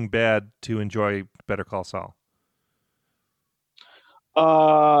of Breaking Bad to enjoy Better Call Saul?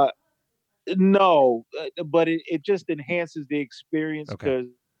 No, but it just enhances the experience Okay. because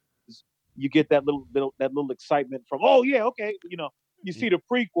you get that little excitement from, oh yeah, okay, you see the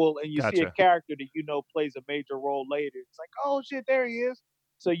prequel and you see a Gotcha. character that plays a major role later. It's like, oh shit, there he is.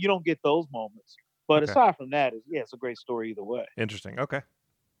 So you don't get those moments. But Okay. aside from that, it's a great story either way. Interesting. Okay.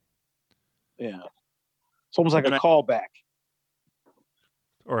 Yeah, it's almost like And a I- callback.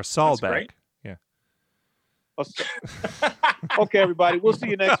 Or a Saul That's great. back. Yeah. Okay, everybody, we'll see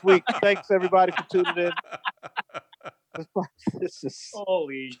you next week. Thanks everybody for tuning in. This is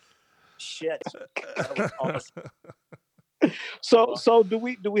Holy shit! That was awesome. so. Do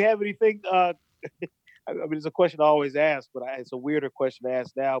we have anything? I mean, it's a question I always ask, but it's a weirder question to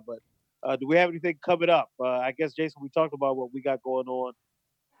ask now. But do we have anything coming up? I guess, Jason, we talked about what we got going on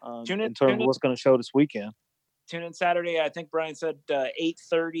in terms of what's going to show this weekend. Tune in Saturday. I think Brian said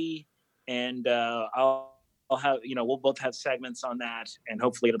 8:30, and I'll have, we'll both have segments on that, and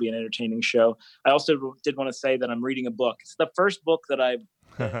hopefully it'll be an entertaining show. I also did want to say that I'm reading a book. It's the first book that I've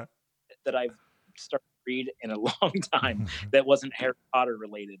started to read in a long time that wasn't Harry Potter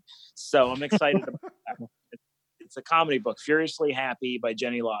related. So I'm excited about that. It's a comedy book, Furiously Happy by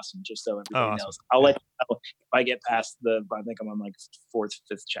Jenny Lawson, just so everybody knows. I'll let you know if I get past I think I'm on like 4th,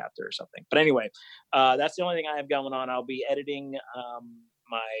 5th chapter or something. But anyway, that's the only thing I have going on. I'll be editing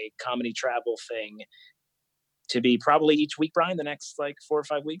my comedy travel thing to be probably each week, Brian, the next like 4 or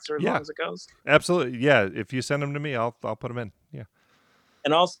 5 weeks, or as long as it goes. Absolutely. Yeah. If you send them to me, I'll put them in. Yeah.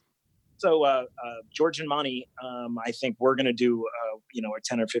 And also, George and Monty, I think we're going to do, a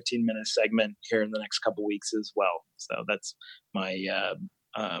 10 or 15 minute segment here in the next couple weeks as well. So that's my,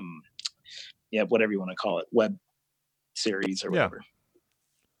 whatever you want to call it, web series or whatever.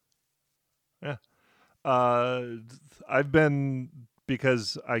 Yeah. I've been,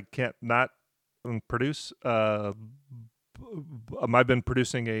 because I can't not produce, I've been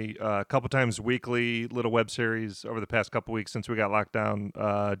producing a couple times weekly little web series over the past couple weeks since we got locked down,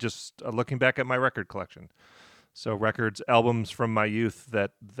 just looking back at my record collection. So albums from my youth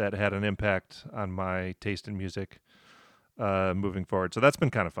that had an impact on my taste in music moving forward. So that's been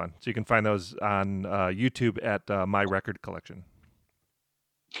kind of fun. So you can find those on YouTube at My Record Collection.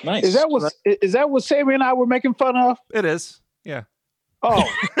 Nice. Is that what Sammy and I were making fun of? It is. Yeah. Oh,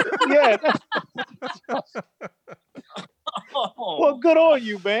 yeah. Well, good on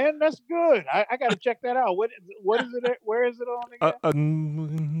you, man. That's good. I got to check that out. What is it? Where is it on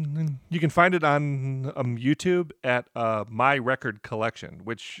again? You can find it on YouTube at My Record Collection,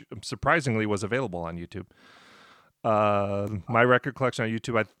 which surprisingly was available on YouTube. My Record Collection on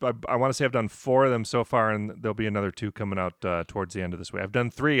YouTube. I want to say I've done 4 of them so far, and there'll be another 2 coming out towards the end of this week. I've done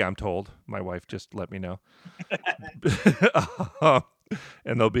 3, I'm told. My wife just let me know.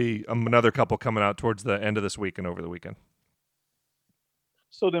 And there'll be another couple coming out towards the end of this week and over the weekend.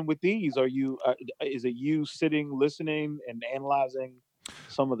 So then with these, are you is it you sitting, listening, and analyzing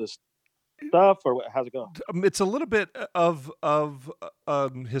some of the stuff, or how's it going? It's a little bit of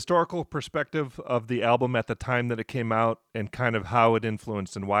historical perspective of the album at the time that it came out and kind of how it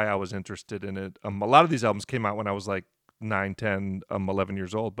influenced and why I was interested in it. A lot of these albums came out when I was like 9, 10, 11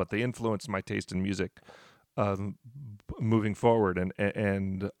 years old, but they influenced my taste in music moving forward.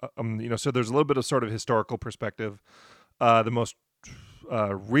 And so there's a little bit of sort of historical perspective. The most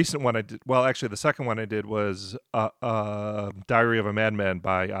recent one I did, well, actually the second one I did was Diary of a Madman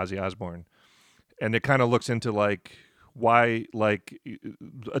by Ozzy Osbourne. And it kind of looks into like why like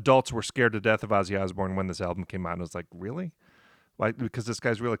adults were scared to death of Ozzy Osbourne when this album came out. And I was like, really? Why? Because this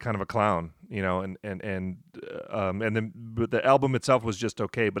guy's really kind of a clown, and then the album itself was just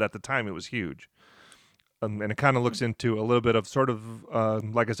okay, but at the time it was huge. And it kind of looks into a little bit of sort of,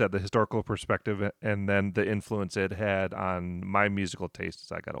 like I said, the historical perspective and then the influence it had on my musical taste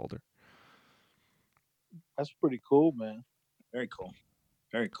as I got older. That's pretty cool, man. Very cool.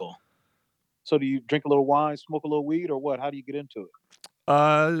 Very cool. So do you drink a little wine, smoke a little weed, or what? How do you get into it?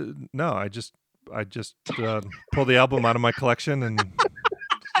 No, I just pull the album out of my collection and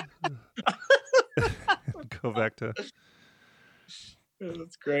go back to.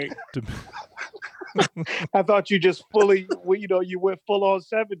 That's great. I thought you just fully, you went full on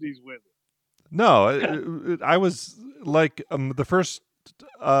 70s with it. No, I was like the first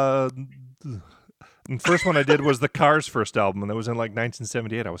one I did was the Cars' first album, and that was in like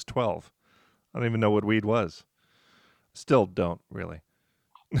 1978. I was 12. I don't even know what weed was. Still don't really.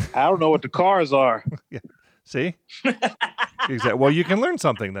 I don't know what the Cars are. Yeah. See? Exactly. Well, you can learn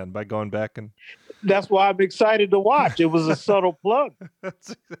something then by going back and. That's why I'm excited to watch. It was a subtle plug.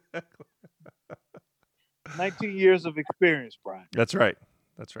 That's exactly. 19 years of experience, Brian. That's right.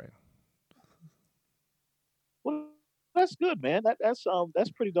 That's right. Well, that's good, man. That's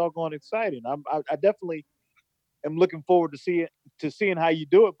pretty doggone exciting. I definitely am looking forward to seeing how you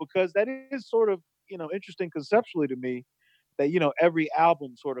do it, because that is sort of interesting conceptually to me. That every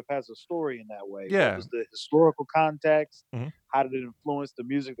album sort of has a story in that way. Yeah. What was the historical context? Mm-hmm. How did it influence the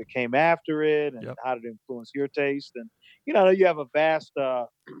music that came after it, and Yep. how did it influence your taste? And you have a vast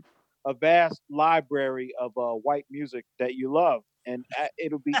library of white music that you love, and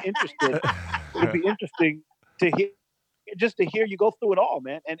it'll be interesting. It'll be interesting to hear you go through it all,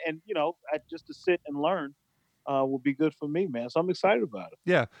 man. And just to sit and learn will be good for me, man. So I'm excited about it.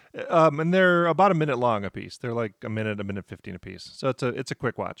 Yeah, and they're about a minute long a piece. They're like a minute 15 a piece. So it's a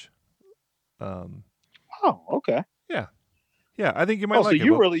quick watch. Oh, okay. Yeah, I think you might Oh, like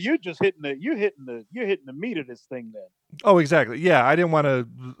so it. you're just hitting the meat of this thing then. Oh, exactly. Yeah, I didn't want to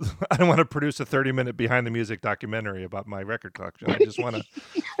produce a 30-minute behind the music documentary about my record collection. I just want to,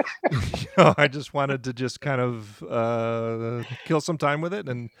 I just wanted to just kind of kill some time with it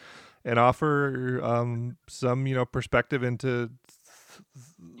and offer some perspective into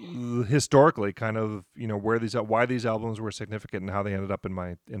historically kind of why these albums were significant and how they ended up in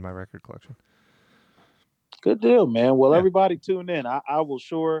my record collection. Good deal, man. Well, Yeah. everybody tune in. I will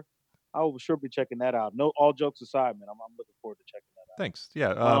sure be checking that out. No, all jokes aside, man. I'm looking forward to checking that out. Thanks.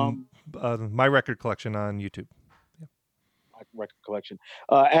 Yeah. My record collection on YouTube. My record collection.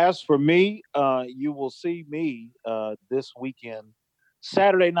 As for me, you will see me this weekend,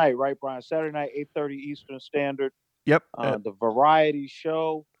 Saturday night, right, Brian? Saturday night, 8:30 Eastern Standard. Yep. The Variety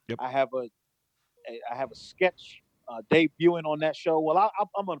Show. Yep. I have a sketch debuting on that show. Well,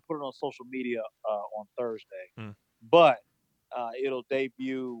 I'm going to put it on social media on Thursday, but it'll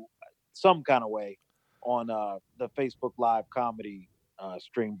debut some kind of way on the Facebook Live comedy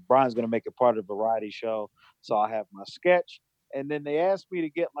stream. Brian's going to make it part of the Variety Show, so I have my sketch, and then they asked me to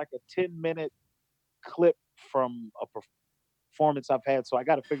get like a 10-minute clip from a performance I've had, so I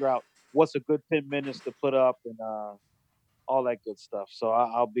got to figure out what's a good 10 minutes to put up and all that good stuff. So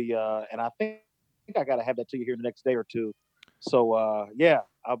I'll be and I think I got to have that to you here in the next day or two. So yeah,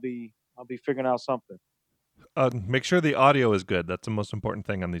 I'll be figuring out something. Make sure the audio is good. That's the most important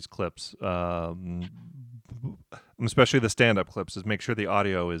thing on these clips, especially the stand-up clips. Is make sure the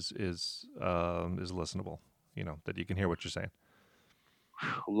audio is listenable. That you can hear what you're saying.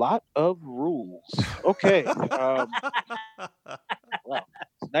 A lot of rules. Okay. Well,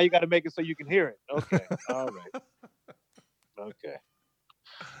 now you got to make it so you can hear it. Okay. All right. Okay.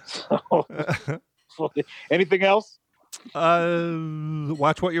 So, anything else?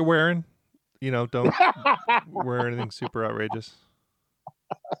 Watch what you're wearing. Don't wear anything super outrageous.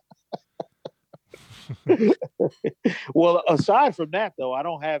 Well, aside from that, though, I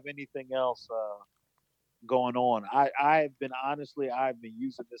don't have anything else going on. I've been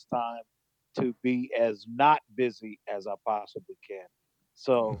using this time to be as not busy as I possibly can.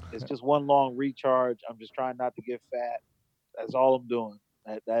 So it's just one long recharge. I'm just trying not to get fat. That's all I'm doing.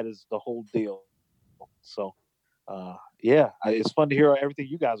 That is the whole deal. So, yeah, it's fun to hear everything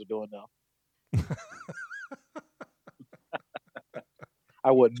you guys are doing now. I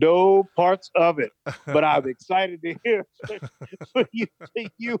want no parts of it, but I'm excited to hear from you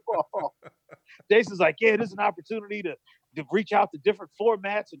all. Jason's like, yeah, this is an opportunity to reach out to different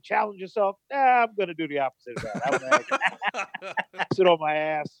formats and challenge yourself. I'm going to do the opposite of that. I'm going to sit on my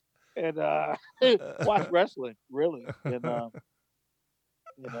ass and watch wrestling, really. And,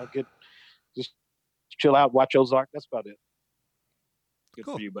 just chill out, watch Ozark. That's about it. Good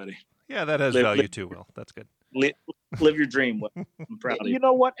Cool. for you, buddy. Yeah, that has value too, Will. That's good. Live your dream. I'm proud of you. You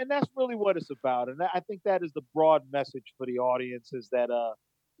know what? And that's really what it's about. And I think that is the broad message for the audience is that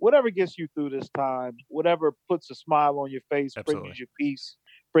whatever gets you through this time, whatever puts a smile on your face, Absolutely. brings you peace,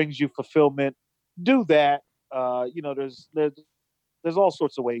 brings you fulfillment, do that. There's all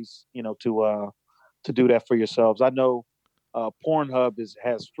sorts of ways, to to do that for yourselves. I know Pornhub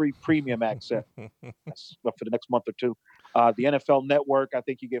has free premium access for the next month or two. The NFL Network, I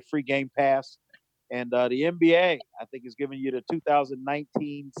think you get free Game Pass. And the NBA, I think, is giving you the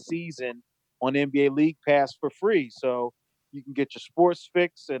 2019 season on NBA League Pass for free. So you can get your sports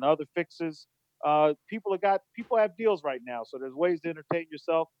fix and other fixes. People have deals right now. So there's ways to entertain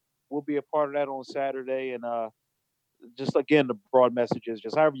yourself. We'll be a part of that on Saturday. And just, again, the broad message is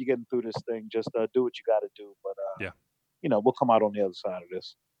just however you're getting through this thing, just do what you got to do. But, we'll come out on the other side of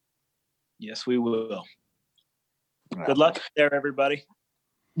this. Yes, we will. Good luck there, everybody.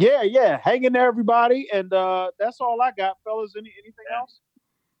 Yeah. Hang in there, everybody. And that's all I got, fellas. Anything else?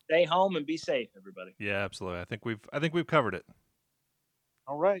 Stay home and be safe, everybody. Yeah, absolutely. I think we've covered it.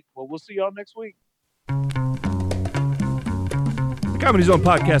 All right. Well, we'll see y'all next week. The Comedy Zone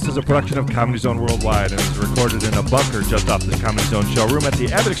podcast is a production of Comedy Zone Worldwide and is recorded in a bunker just off the Comedy Zone showroom at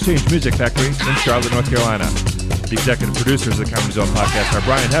the Abbott Exchange Music Factory in Charlotte, North Carolina. The executive producers of the Comedy Zone podcast are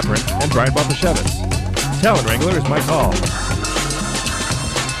Brian Heffron and Brian Baltashevitz. Talent wrangler is Mike Hall.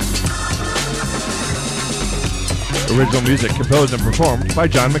 Original music composed and performed by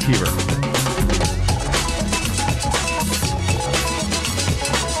John McKeever.